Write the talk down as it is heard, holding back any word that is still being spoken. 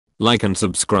like and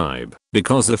subscribe,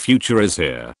 because the future is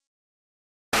here.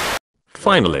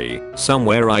 Finally,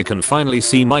 somewhere I can finally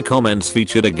see my comments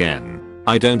featured again.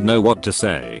 I don't know what to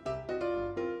say.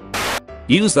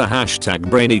 Use the hashtag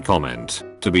Brainy comment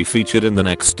to be featured in the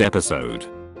next episode.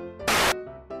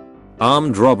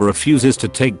 Armed robber refuses to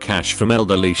take cash from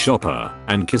elderly shopper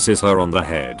and kisses her on the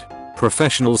head.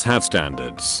 Professionals have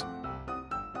standards.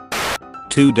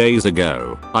 2 days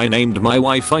ago, I named my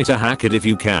Wi-Fi to Hack It If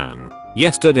You Can.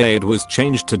 Yesterday it was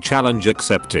changed to Challenge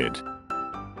Accepted.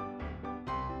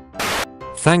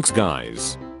 Thanks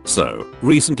guys. So,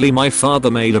 recently my father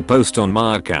made a post on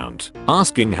my account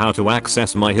asking how to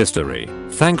access my history.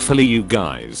 Thankfully you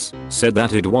guys said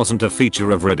that it wasn't a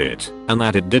feature of Reddit and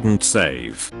that it didn't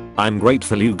save. I'm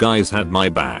grateful you guys had my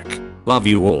back. Love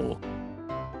you all.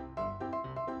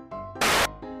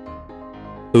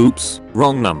 Oops,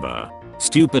 wrong number.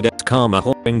 Stupid at karma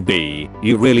whoring B.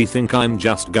 You really think I'm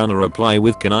just gonna reply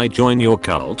with can I join your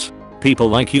cult? People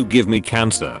like you give me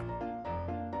cancer.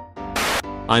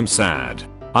 I'm sad.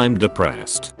 I'm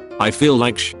depressed. I feel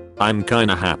like I'm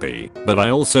kinda happy, but I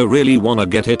also really wanna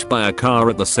get hit by a car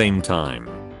at the same time.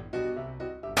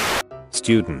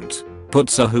 Student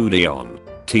puts a hoodie on.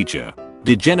 Teacher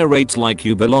degenerates like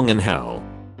you belong in hell.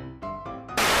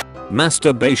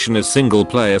 Masturbation is single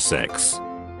player sex.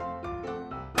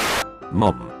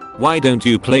 Mom, why don't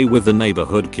you play with the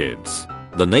neighborhood kids?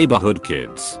 The neighborhood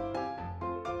kids.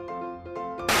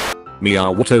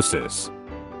 Meowatosis.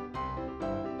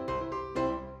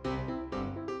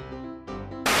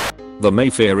 The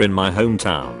Mayfair in my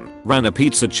hometown ran a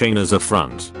pizza chain as a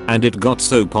front, and it got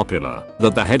so popular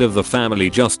that the head of the family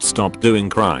just stopped doing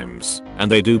crimes,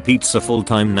 and they do pizza full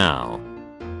time now.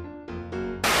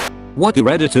 What do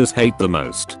Redditors hate the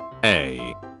most?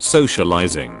 A.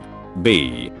 Socializing.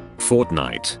 B.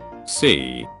 Fortnite.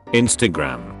 C.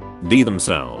 Instagram. D.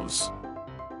 Themselves.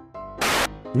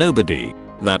 Nobody.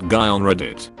 That guy on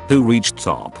Reddit who reached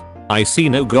top. I see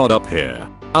no god up here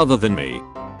other than me.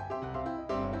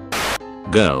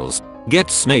 Girls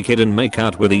gets naked and make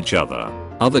out with each other.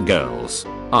 Other girls.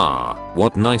 Ah,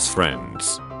 what nice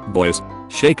friends. Boys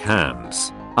shake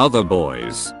hands. Other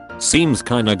boys. Seems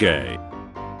kinda gay.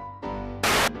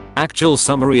 Actual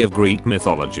summary of Greek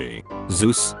mythology.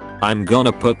 Zeus. I'm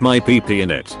gonna put my pee-pee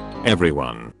in it.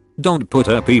 Everyone. Don't put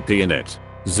her pee-pee in it.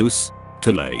 Zeus.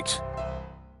 Too late.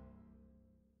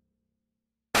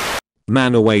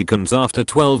 Man awakens after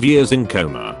 12 years in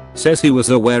coma. Says he was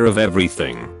aware of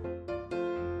everything.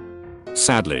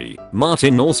 Sadly,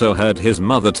 Martin also heard his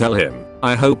mother tell him,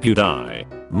 I hope you die.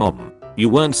 Mom, you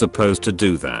weren't supposed to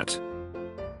do that.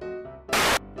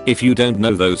 If you don't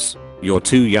know those, you're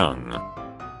too young.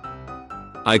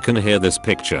 I can hear this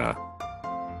picture.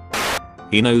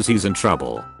 He knows he's in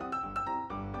trouble.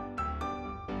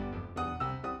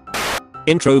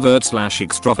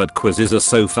 Introvert/extrovert quizzes are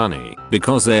so funny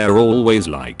because they are always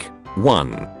like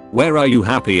 1. Where are you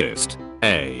happiest?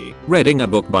 A. Reading a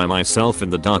book by myself in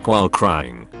the dark while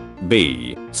crying.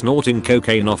 B. Snorting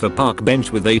cocaine off a park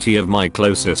bench with 80 of my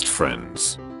closest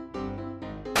friends.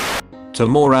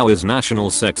 Tomorrow is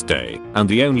National Sex Day, and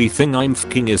the only thing I'm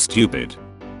fucking is stupid.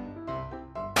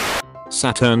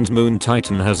 Saturn's moon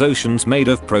Titan has oceans made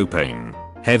of propane.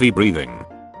 Heavy breathing.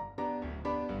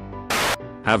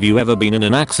 Have you ever been in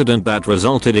an accident that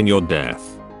resulted in your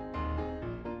death?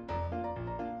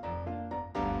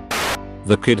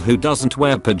 The kid who doesn't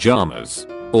wear pajamas.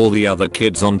 All the other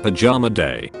kids on pajama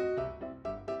day.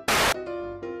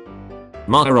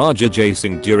 Maharaja Jai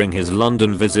Singh during his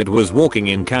London visit was walking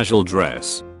in casual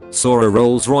dress, saw a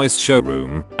Rolls-Royce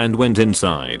showroom and went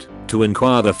inside to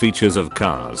inquire the features of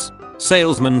cars.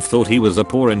 Salesman thought he was a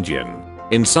poor Indian,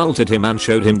 insulted him and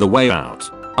showed him the way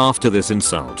out. After this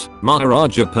insult,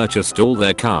 Maharaja purchased all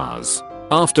their cars.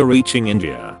 After reaching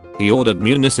India, he ordered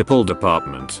municipal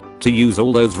department to use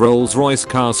all those Rolls-Royce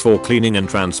cars for cleaning and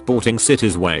transporting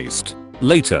city's waste.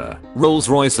 Later,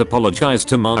 Rolls-Royce apologized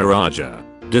to Maharaja.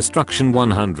 Destruction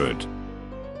 100.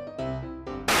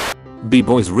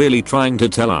 B-boys really trying to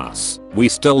tell us we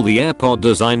stole the AirPod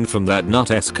design from that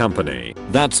nut-ass company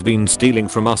that's been stealing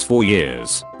from us for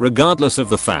years, regardless of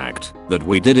the fact that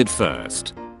we did it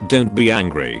first. Don't be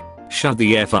angry. Shut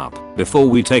the F up before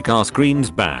we take our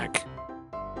screens back.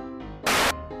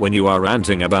 When you are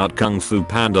ranting about Kung Fu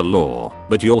Panda law,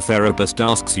 but your therapist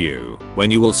asks you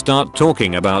when you will start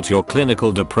talking about your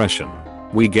clinical depression.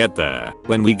 We get there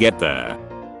when we get there.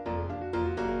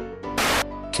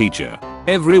 Teacher.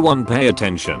 Everyone pay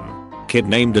attention. Kid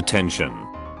named attention.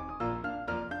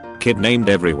 Kid named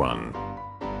everyone.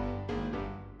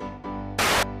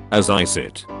 As I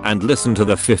sit and listen to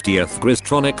the 50th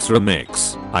Gristronics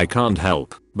remix, I can't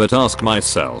help but ask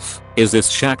myself, is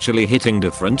this actually hitting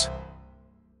different?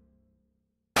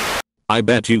 I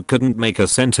bet you couldn't make a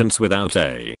sentence without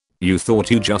a. You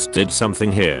thought you just did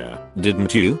something here,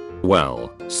 didn't you?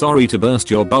 Well, sorry to burst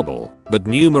your bubble, but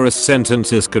numerous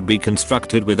sentences could be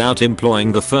constructed without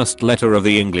employing the first letter of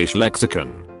the English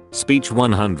lexicon. Speech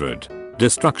 100.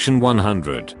 Destruction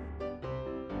 100.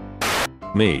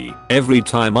 Me, every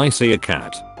time I see a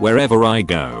cat, wherever I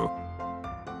go.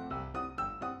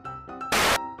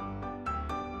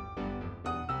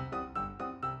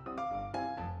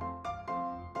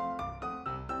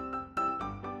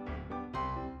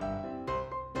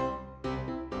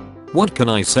 What can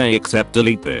I say except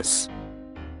delete this?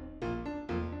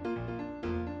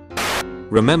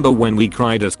 Remember when we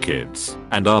cried as kids,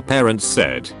 and our parents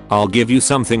said, "I'll give you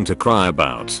something to cry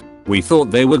about." We thought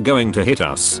they were going to hit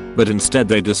us, but instead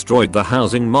they destroyed the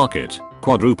housing market,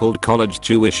 quadrupled college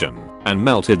tuition, and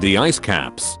melted the ice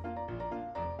caps.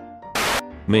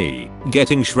 Me,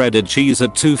 getting shredded cheese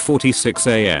at 2:46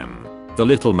 AM. The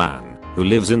little man, who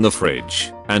lives in the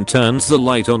fridge, and turns the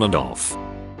light on and off.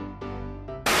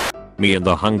 Me in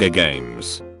the Hunger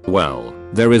Games. Well,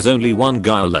 there is only one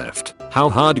guy left. How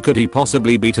hard could he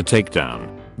possibly be to take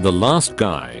down? The last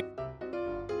guy.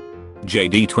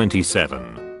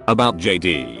 JD27. About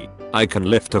JD. I can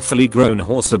lift a fully grown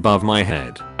horse above my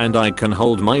head, and I can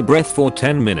hold my breath for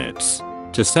 10 minutes.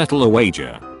 To settle a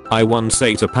wager, I once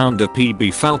ate a pound of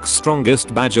PB Falk's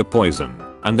strongest badger poison,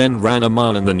 and then ran a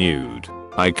mile in the nude.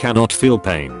 I cannot feel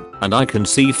pain, and I can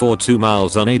see for 2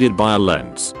 miles unaided by a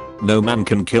lens. No man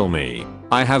can kill me.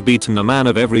 I have beaten a man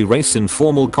of every race in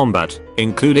formal combat,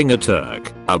 including a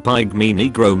Turk, a Pygmy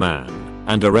Negro man,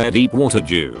 and a Red Deepwater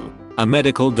Jew. A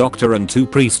medical doctor and 2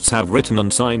 priests have written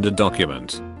and signed a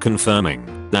document, confirming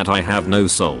that I have no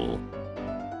soul.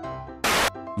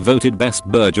 Voted best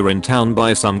burger in town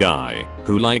by some guy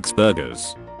who likes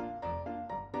burgers.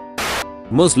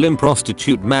 Muslim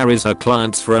prostitute marries her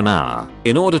clients for an hour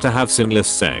in order to have sinless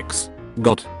sex.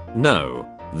 Got? No.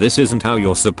 This isn't how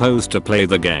you're supposed to play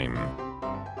the game.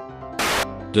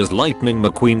 Does Lightning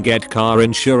McQueen get car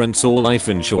insurance or life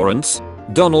insurance?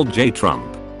 Donald J.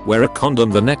 Trump. Wear a condom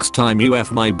the next time you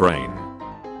F my brain.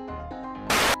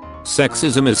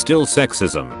 Sexism is still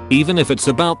sexism, even if it's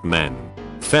about men.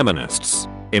 Feminists.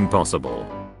 Impossible.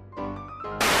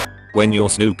 When you're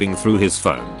snooping through his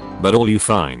phone, but all you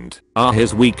find are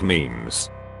his weak memes.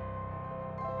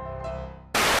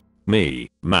 Me,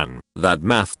 man, that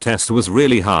math test was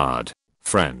really hard.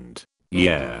 Friend.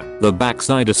 Yeah, the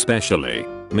backside especially.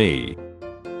 Me.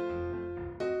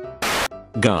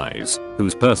 Guys,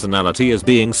 whose personality is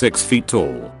being 6 feet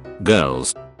tall.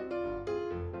 Girls.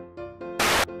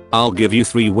 I'll give you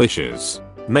 3 wishes.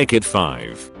 Make it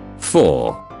 5.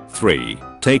 4. 3.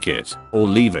 Take it, or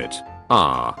leave it.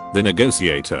 The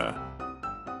negotiator.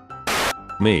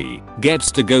 Me,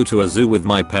 gets to go to a zoo with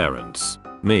my parents.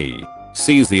 Me.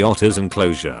 Sees the otter's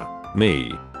enclosure.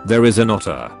 Me. There is an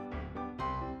otter.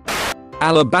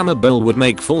 Alabama bill would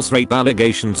make false rape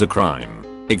allegations a crime.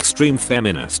 Extreme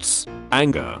feminists.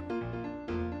 Anger.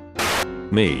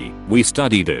 Me. We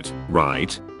studied it,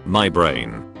 right? My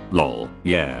brain. Lol.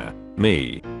 Yeah.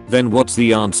 Me. Then what's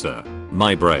the answer?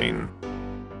 My brain.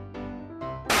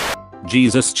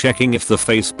 Jesus checking if the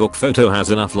Facebook photo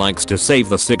has enough likes to save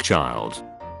the sick child.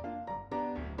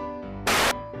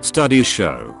 Studies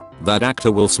show that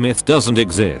actor Will Smith doesn't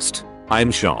exist. I'm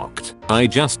shocked. I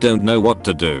just don't know what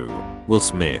to do. Will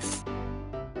Smith.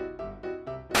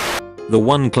 The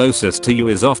one closest to you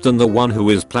is often the one who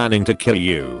is planning to kill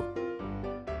you.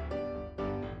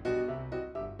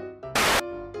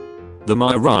 The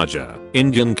Maharaja,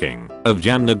 Indian king, of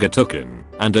Jamnagar took in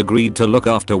and agreed to look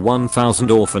after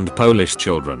 1,000 orphaned Polish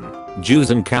children,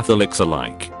 Jews and Catholics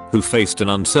alike, who faced an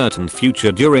uncertain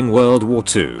future during World War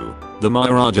II. The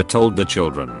Maharaja told the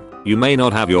children, "You may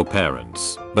not have your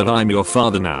parents, but I'm your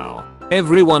father now."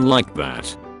 Everyone liked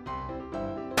that.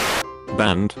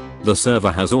 Banned. The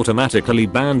server has automatically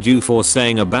banned you for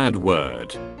saying a bad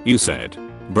word. You said,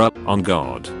 "Bruh, on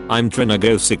God, I'm tryna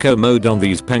go sicko mode on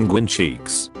these penguin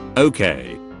cheeks."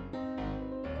 Okay.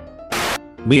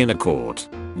 Me in a court.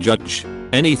 Judge.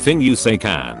 Anything you say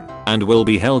can and will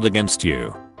be held against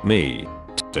you. Me.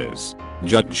 T's.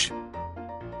 Judge.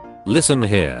 Listen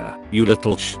here, you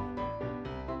little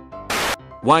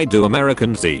Why do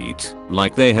Americans eat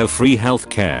like they have free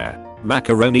healthcare?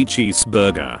 Macaroni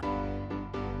cheeseburger.